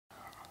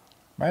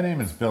My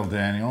name is Bill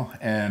Daniel,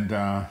 and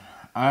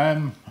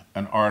I'm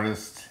an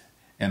artist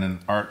and an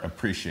art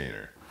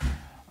appreciator.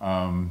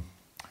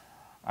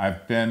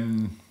 I've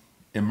been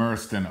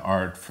immersed in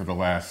art for the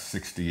last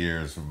 60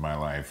 years of my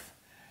life,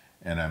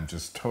 and I'm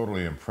just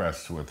totally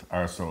impressed with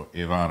Arso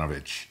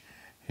Ivanovic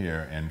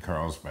here in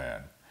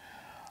Carlsbad.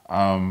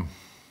 I'm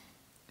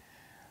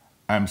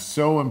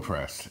so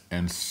impressed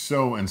and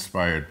so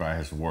inspired by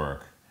his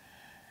work,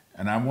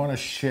 and I want to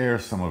share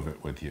some of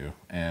it with you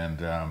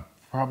and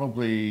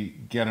probably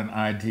get an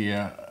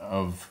idea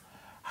of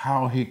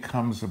how he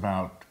comes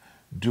about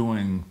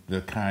doing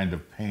the kind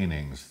of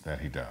paintings that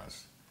he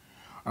does.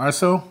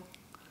 Arso,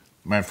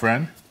 my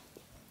friend,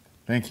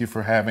 thank you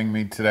for having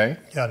me today.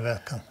 You're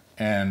welcome.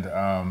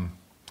 And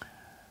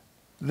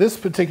this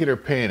particular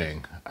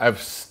painting,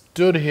 I've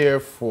stood here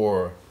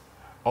for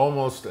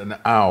almost an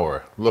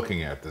hour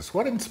looking at this.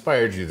 What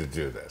inspired you to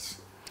do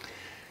this?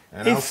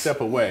 And I'll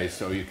step away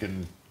so you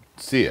can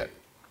see it.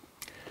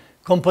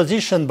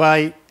 Composition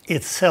by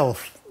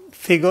itself,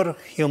 figure,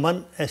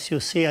 human, as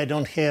you see, I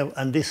don't have,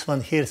 and this one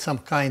here, some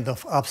kind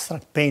of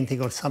abstract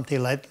painting or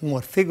something like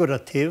more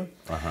figurative.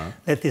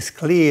 That is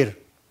clear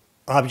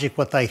object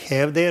what I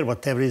have there,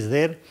 whatever is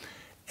there.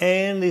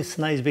 And it's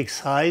nice big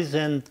size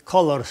and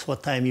colors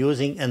what I'm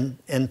using, and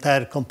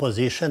entire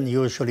composition.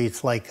 Usually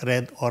it's like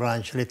red,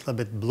 orange, a little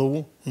bit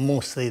blue,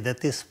 mostly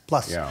that is,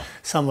 plus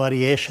some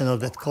variation of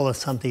that color,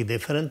 something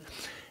different.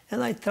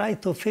 And I try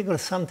to figure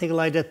something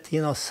like that,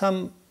 you know,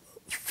 some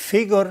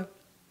figure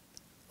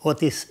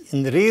what is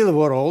in the real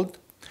world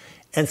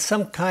and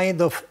some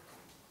kind of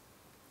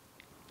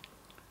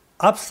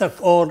abstract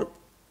or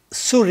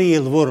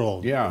surreal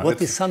world. Yeah,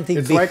 what is something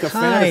it's behind. Like a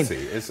fantasy.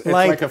 It's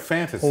like a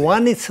fantasy.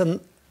 One is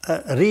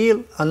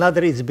real,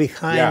 another is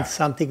behind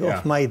something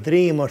of my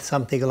dream or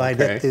something like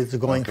that is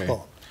going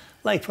for.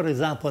 Like for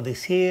example,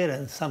 this here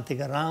and something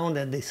around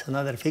and this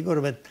another figure,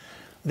 but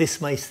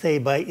this might stay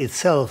by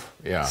itself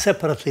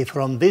separately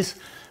from this,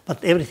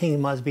 but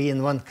everything must be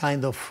in one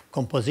kind of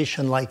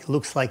composition, like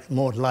looks like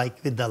more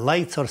like with the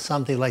lights or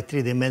something like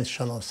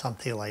three-dimensional or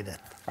something like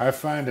that. I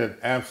find it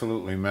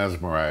absolutely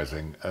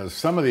mesmerizing.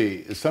 Some of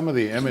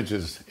the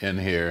images in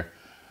here,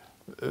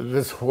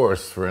 this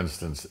horse, for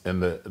instance,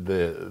 and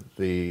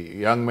the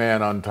young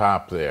man on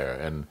top there,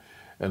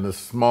 and the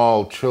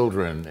small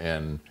children,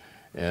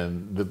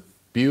 and the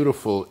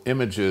beautiful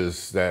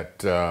images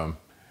that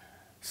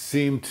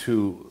seem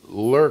to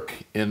lurk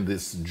in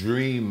this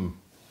dream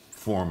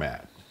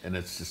format. And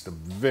it's just a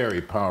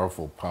very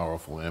powerful,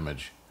 powerful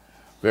image.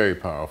 Very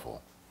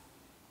powerful.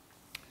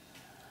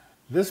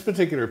 This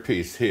particular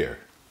piece here,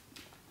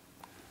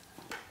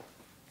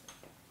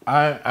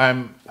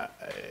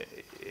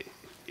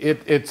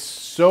 it's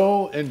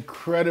so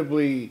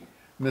incredibly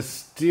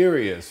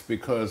mysterious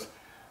because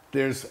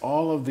there's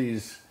all of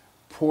these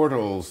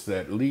portals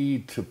that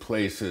lead to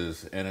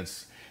places, and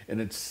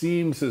it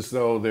seems as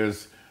though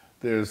there's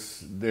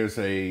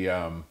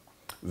a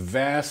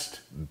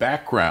vast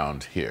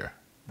background here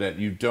that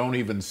you don't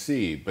even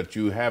see, but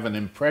you have an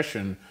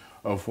impression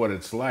of what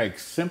it's like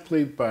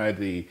simply by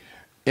the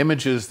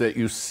images that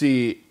you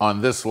see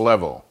on this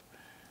level.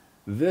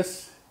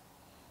 This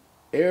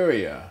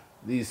area,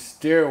 these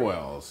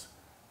stairwells,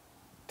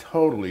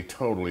 totally,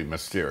 totally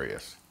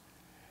mysterious.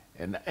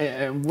 And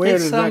where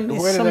did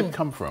that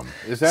come from?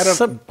 Is that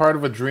a part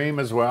of a dream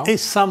as well?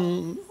 It's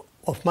some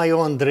of my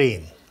own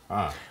dream.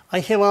 I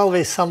have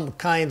always some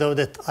kind of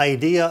that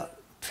idea,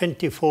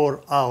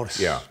 24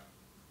 hours,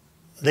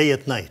 day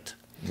and night.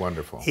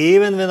 Wonderful.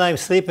 Even when I'm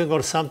sleeping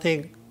or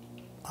something,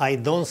 I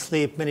don't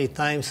sleep many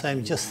times.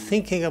 I'm just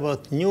thinking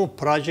about new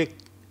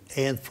project,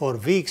 and for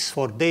weeks,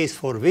 for days,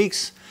 for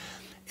weeks,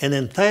 an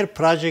entire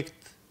project,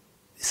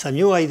 some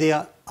new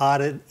idea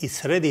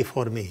is ready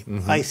for me.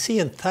 I see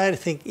entire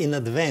thing in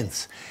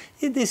advance.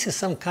 This is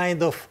some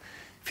kind of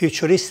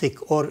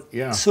futuristic or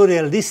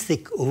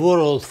surrealistic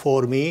world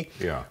for me.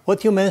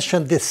 What you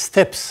mentioned, the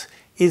steps,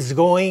 is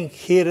going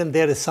here and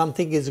there is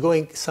something, is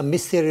going some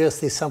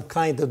mysteriously, some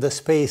kind of the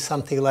space,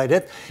 something like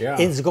that.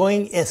 It's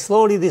going and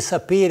slowly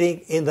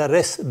disappearing in the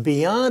rest,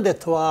 beyond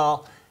that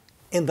wall,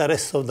 in the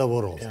rest of the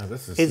world.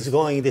 It's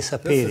going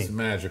disappearing. This is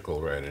magical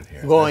right in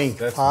here. Going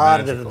that's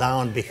farther magical.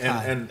 down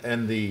behind.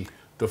 And the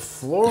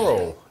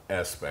floral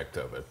aspect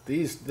of it,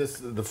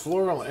 the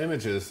floral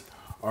images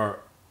are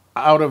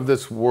out of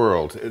this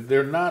world.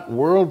 They're not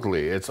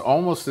worldly. It's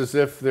almost as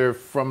if they're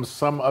from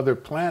some other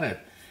planet.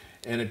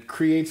 And it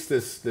creates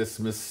this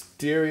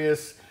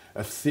mysterious,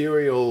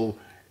 ethereal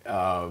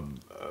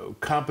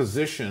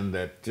composition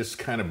that just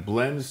kind of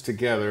blends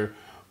together,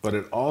 but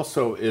it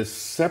also is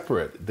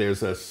separate.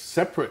 There's a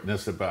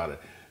separateness about it.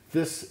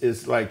 This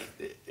is like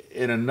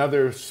in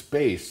another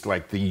space,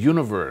 like the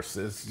universe.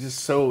 It's just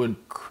so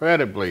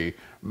incredibly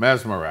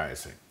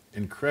mesmerizing,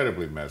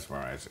 incredibly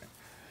mesmerizing.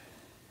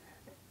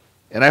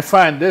 And I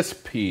find this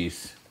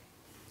piece,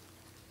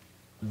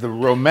 the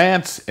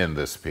romance in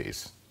this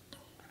piece,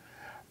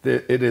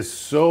 it is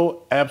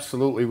so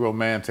absolutely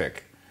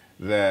romantic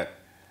that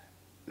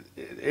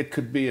it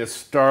could be a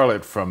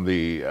starlet from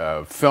the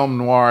film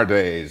noir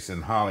days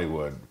in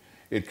Hollywood,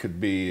 It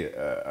could be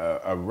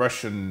a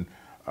Russian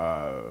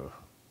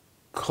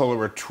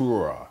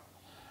coloratura,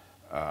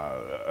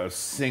 a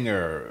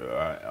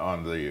singer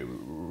on the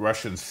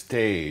Russian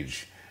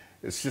stage.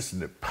 It's just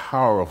a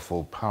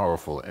powerful,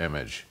 powerful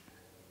image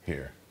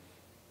here.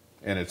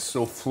 And it's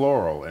so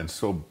floral and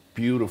so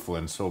beautiful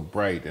and so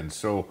bright and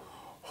so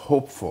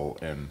hopeful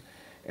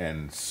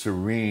and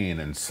serene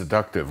and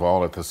seductive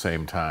all at the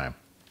same time.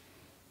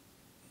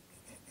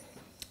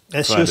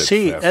 As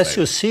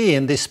you see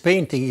in this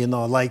painting, you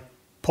know, like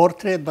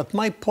portrait, but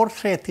my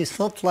portrait is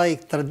not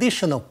like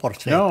traditional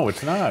portrait. No,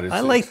 it's not.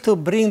 I like to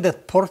bring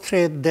that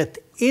portrait, that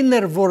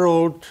inner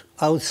world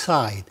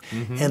outside.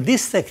 And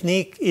this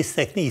technique is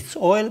it's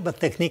oil, but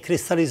technique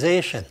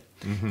crystallization.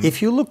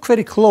 If you look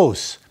very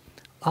close,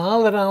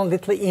 all around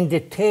little in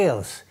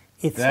details,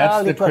 it's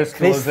all the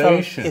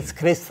crystallization. It's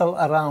crystal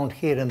around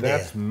here and there.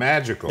 That's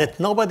magical. That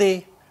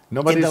nobody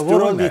in the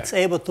world is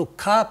able to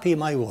copy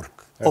my work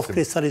of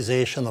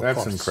crystallization, of course.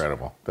 That's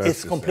incredible.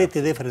 It's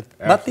completely different.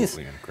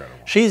 Absolutely incredible.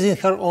 She's in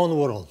her own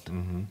world.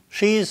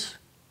 She's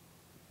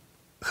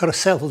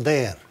herself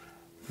there.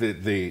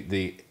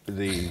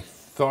 The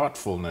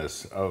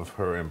thoughtfulness of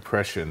her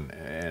impression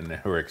and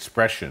her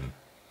expression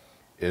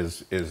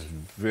is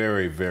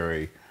very,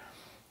 very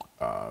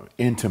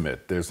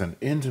intimate. There's an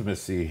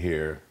intimacy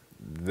here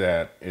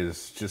that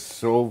is just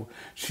so,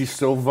 she's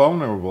so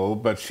vulnerable,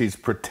 but she's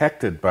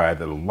protected by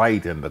the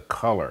light and the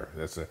color.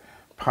 That's a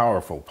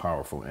powerful,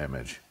 powerful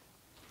image.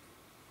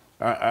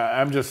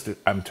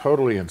 I'm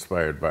totally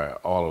inspired by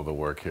all of the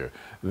work here.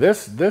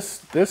 This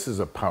is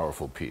a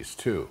powerful piece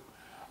too.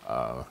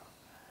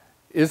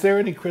 Is there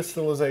any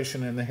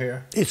crystallization in the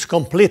hair? It's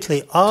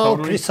completely, all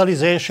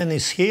crystallization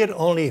is here,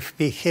 only if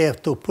we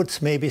have to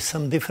put maybe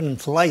some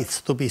different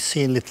lights to be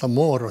seen a little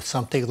more or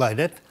something like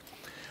that.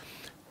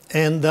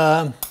 And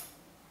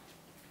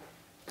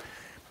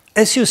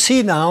as you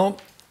see now,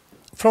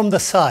 from the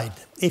side,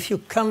 if you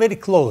come very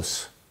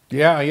close.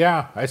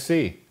 Yeah, I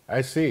see.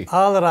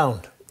 All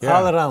around,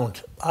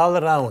 all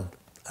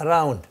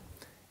around.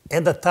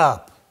 And the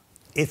top,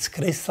 it's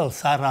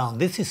crystals around.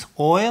 This is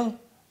oil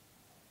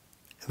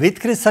with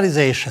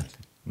crystallization.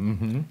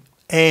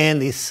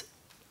 And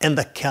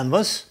the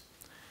canvas,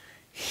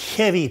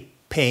 heavy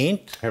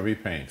paint.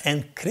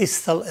 And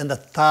crystal in the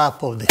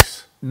top of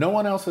this. No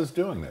one else is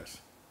doing this.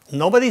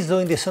 Nobody's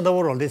doing this in the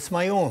world. It's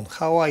my own.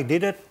 How I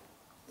did it,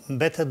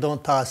 better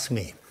don't ask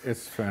me.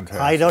 It's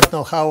fantastic. I don't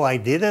know how I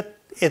did it.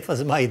 It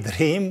was my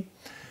dream.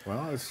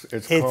 Well, it's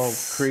called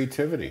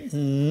creativity.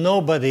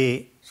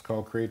 Nobody It's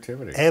called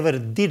creativity. Ever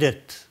did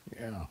it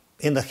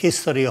in the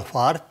history of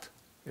art.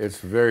 It's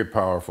very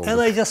powerful. And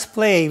I just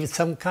play with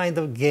some kind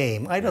of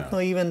game. I don't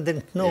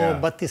know,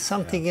 but it's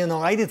something, you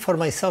know, I did for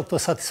myself to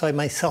satisfy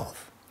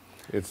myself.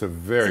 It's a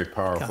very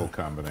powerful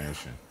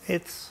combination.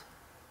 It's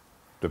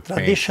the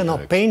traditional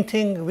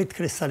painting with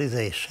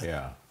crystallization.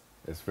 Yeah,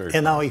 it's very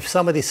And now if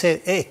somebody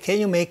said, hey, can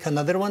you make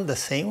another one, the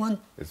same one?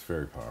 It's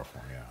very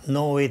powerful, yeah.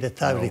 No way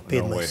that I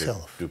repeat no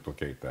myself. Way to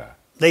duplicate that.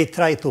 They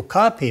try to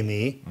copy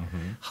me.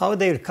 How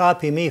they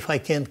copy me if I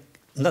can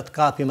not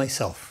copy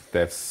myself?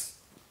 That's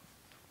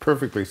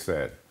perfectly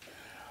said.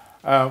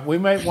 We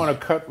might want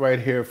to cut right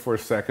here for a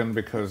second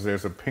because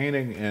there's a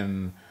painting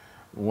in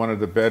one of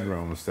the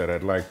bedrooms that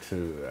I'd like to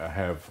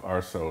have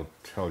Arso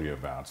tell you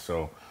about.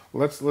 So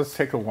let's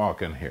take a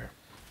walk in here.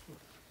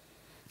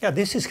 Yeah,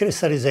 this is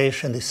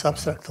crystallization, this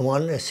abstract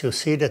one. As you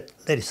see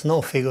that there is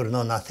no figure,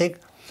 no nothing.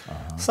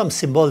 Some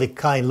symbolic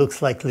kind,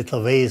 looks like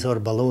little vase or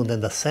balloon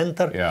in the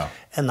center. Yeah.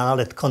 And all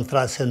that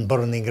contrasts and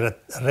burning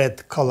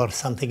red color,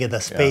 something in the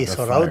space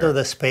or fire. out of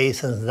the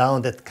space, and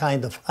down that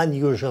kind of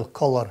unusual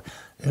color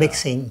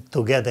mixing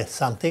together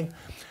something.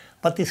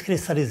 But this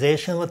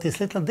crystallization, what is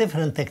little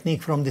different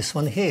technique from this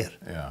one here.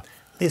 Yeah.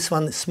 This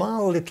one,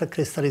 small little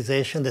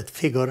crystallization, that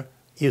figure,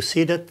 you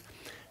see that,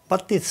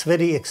 but it's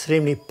very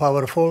extremely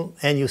powerful,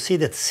 and you see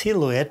that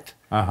silhouette,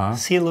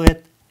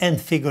 silhouette and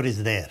figure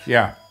is there.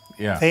 Yeah.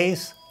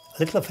 Face,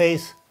 little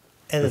face,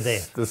 and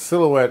there. The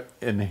silhouette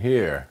in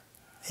here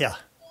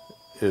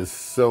is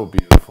so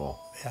beautiful.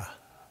 Yeah.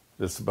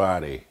 This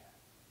body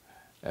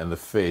and the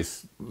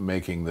face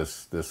making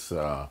this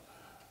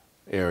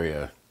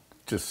area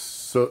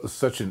just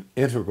such an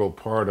integral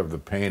part of the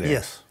painting.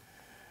 Yes.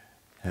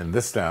 And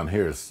this down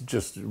here is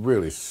just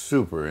really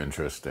super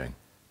interesting.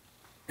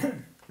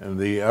 And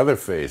the other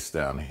face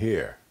down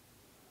here,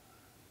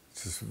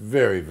 it's just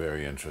very,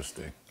 very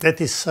interesting.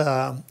 That is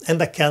in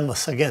the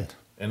canvas again.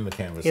 In the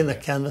canvas. In the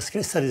canvas,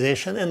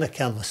 crystallization in the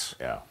canvas.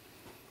 Yeah.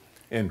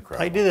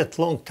 Incredible. I did it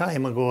long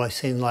time ago, I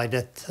think, like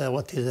that.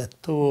 What is it?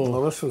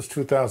 Well, this was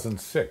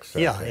 2006.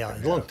 A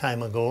long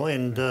time ago.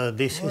 And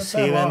this is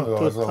even... even...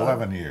 It was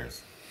 11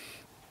 years.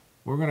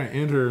 We're going to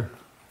enter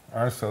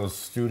Arso's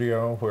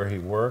studio where he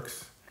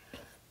works.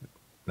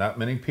 Not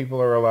many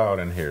people are allowed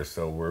in here,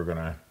 so we're going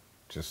to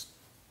just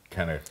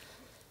kind of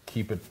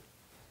keep it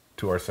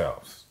to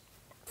ourselves.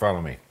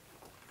 Follow me.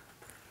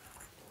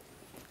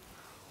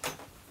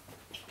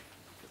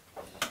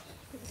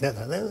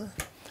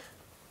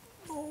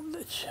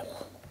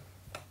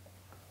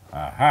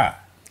 Aha.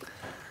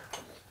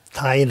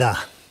 Aida.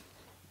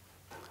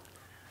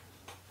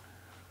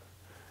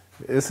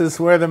 This is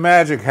where the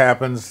magic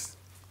happens.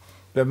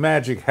 The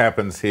magic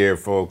happens here,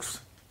 folks.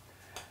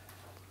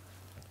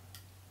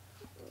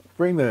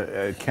 Bring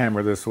the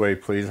camera this way,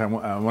 please. I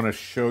want to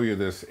show you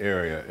this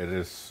area. It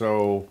is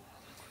so...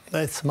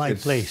 That's my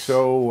place. It's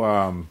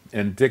so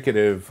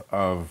indicative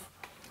of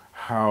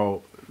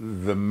how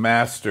the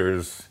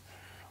masters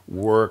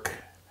work.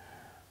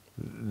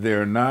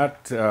 They're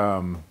not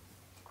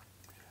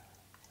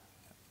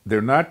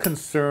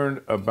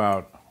concerned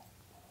about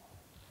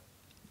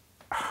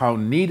how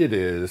neat it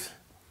is,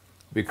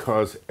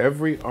 because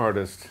every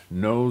artist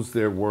knows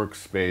their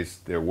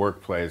workspace, their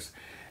workplace,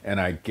 and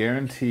I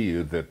guarantee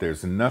you that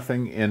there's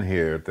nothing in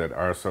here that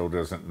Arso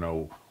doesn't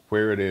know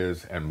where it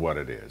is and what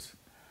it is.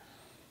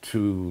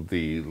 To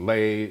the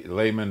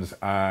layman's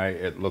eye,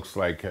 it looks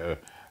like a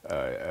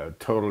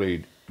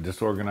totally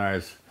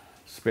disorganized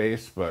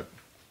space, but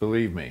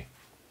believe me,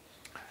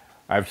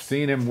 I've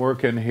seen him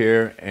work in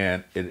here,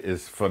 and it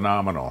is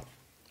phenomenal.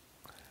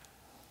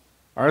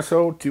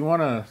 Arso, do you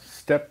want to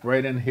step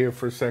right in here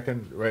for a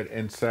second, right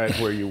inside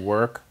where you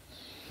work?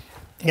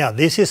 Yeah,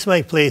 this is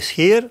my place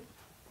here.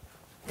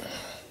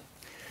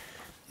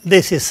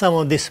 This is some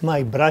of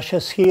my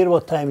brushes here,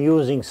 what I'm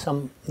using,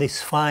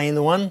 this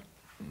fine one.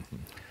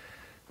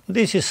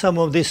 This is some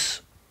of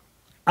this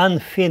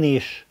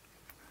unfinished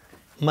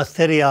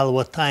material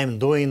what I'm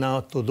doing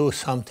now to do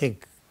something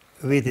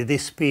with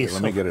this piece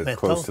of metal. Let me get it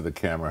close to the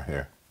camera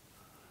here.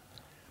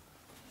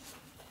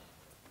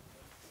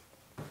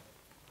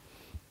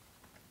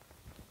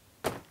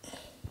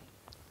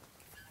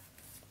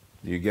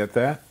 Do you get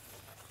that?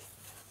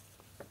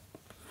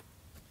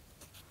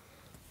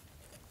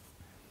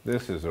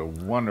 This is a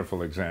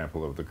wonderful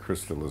example of the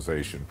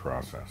crystallization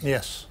process.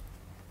 Yes.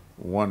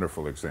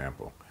 Wonderful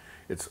example.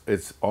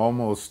 It's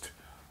almost,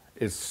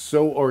 it's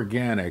so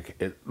organic,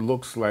 it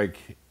looks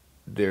like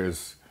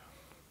there's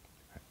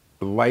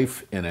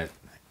life in it,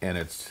 and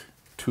it's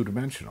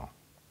two-dimensional.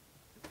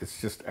 It's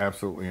just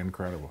absolutely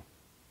incredible.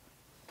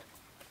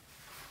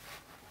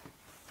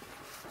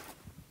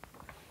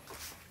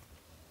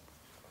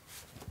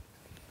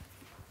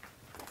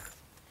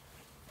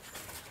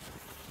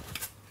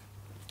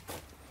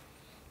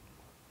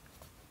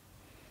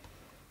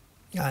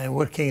 I'm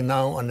working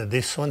now on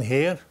this one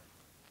here.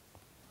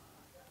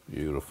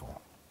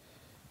 Beautiful.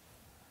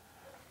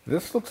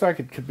 This looks like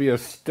it could be a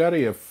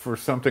study for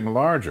something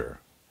larger.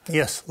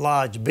 Yes,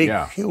 large, big,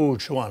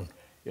 huge one.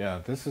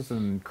 Yeah, this is an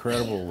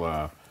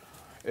incredible.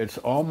 It's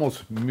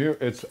almost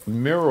it's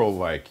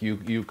mural-like.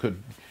 You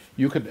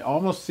could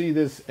almost see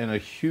this in a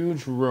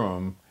huge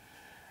room,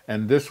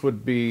 and this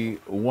would be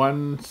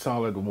one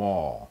solid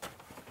wall.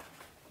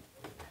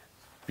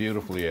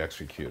 Beautifully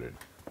executed.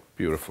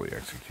 Beautifully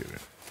executed.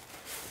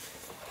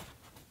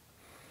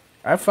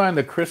 I find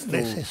the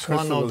This is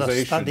one of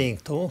the studying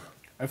too.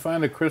 I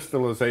find the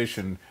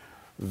crystallization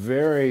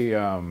very,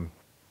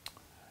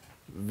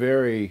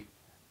 very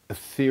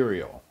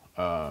ethereal.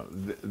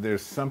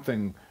 There's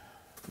something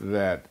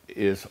that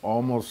is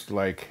almost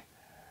like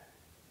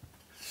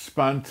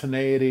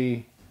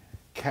spontaneity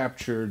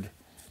captured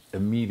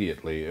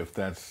immediately, if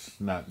that's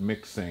not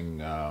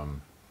mixing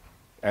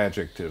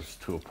adjectives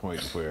to a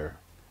point where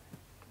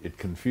it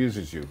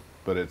confuses you.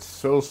 But it's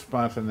so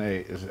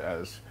spontaneous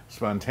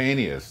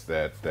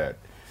that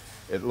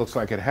it looks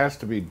like it has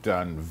to be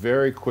done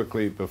very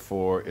quickly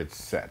before it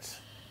sets.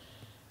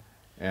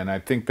 And I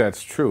think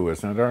that's true,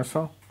 isn't it,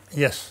 Arso?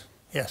 Yes,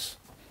 yes.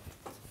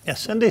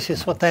 Yes, and this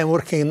is what I'm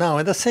working now.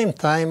 At the same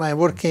time, I'm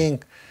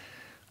working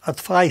at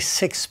 5,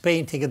 6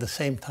 painting at the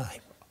same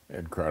time.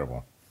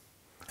 Incredible.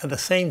 At the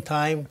same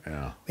time,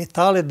 with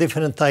all a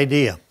different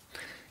idea.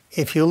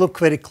 If you look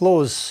very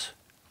close,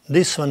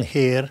 this one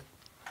here,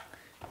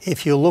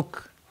 if you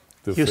look,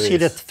 you see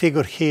that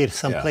figure here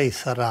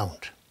someplace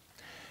around.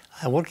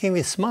 I'm working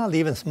with small,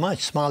 even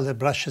much smaller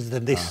brushes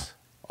than this.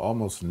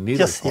 Almost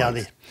needle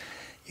points.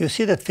 You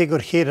see that figure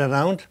here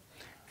around.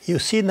 You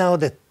see now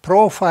that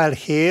profile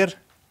here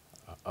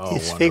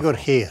is figure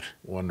here.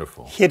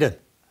 Wonderful. Hidden.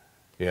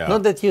 Yeah.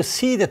 Not that you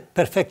see that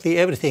perfectly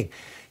everything.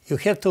 You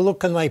have to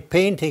look at my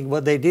painting,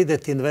 what they did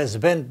it in West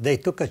Bend. They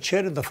took a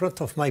chair in the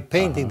front of my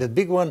painting, that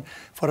big one,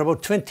 for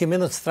about 20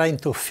 minutes trying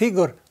to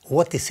figure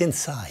what is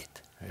inside.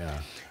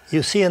 Yeah.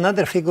 You see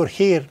another figure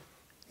here.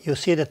 You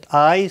see that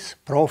eyes,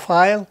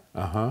 profile,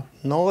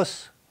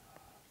 nose,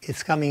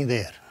 it's coming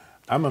there.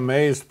 I'm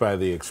amazed by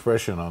the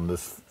expression on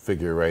this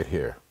figure right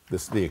here.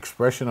 The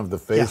expression of the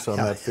face on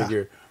that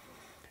figure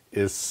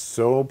is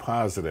so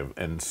positive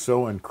and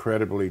so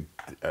incredibly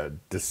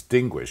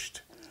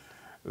distinguished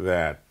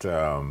that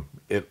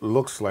it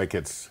looks like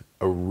it's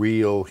a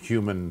real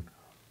human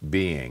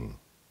being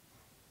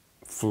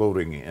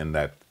floating in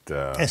that.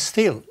 And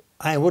still,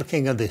 I'm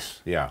working on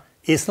this. Yeah.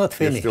 It's not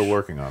finished. You're still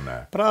working on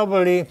that.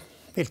 Probably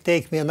will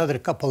take me another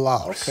couple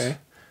hours. Okay.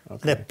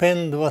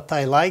 Depend what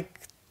I like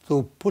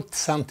to put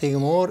something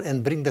more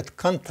and bring that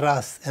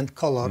contrast and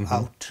color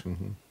out.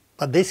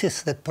 But this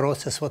is the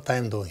process what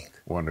I'm doing.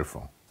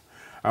 Wonderful.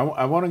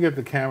 I want to get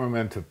the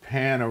cameraman to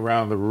pan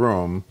around the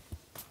room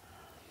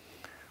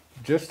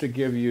just to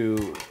give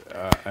you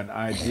an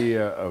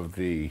idea of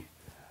the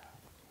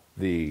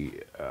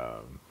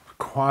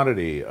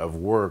quantity of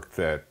work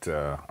that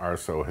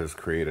Arso has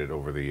created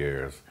over the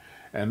years,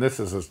 and this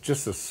is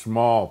just a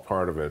small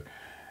part of it.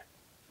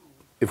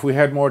 If we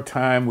had more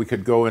time, we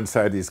could go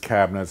inside these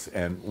cabinets,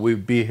 and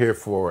we'd be here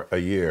for a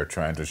year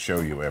trying to show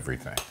you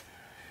everything.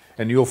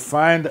 And you'll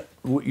find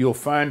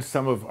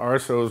some of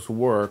Arso's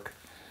work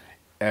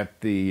at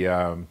the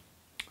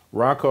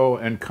Rocco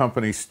and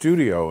Company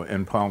studio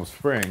in Palm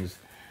Springs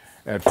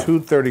at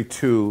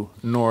 232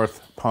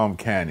 North Palm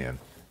Canyon.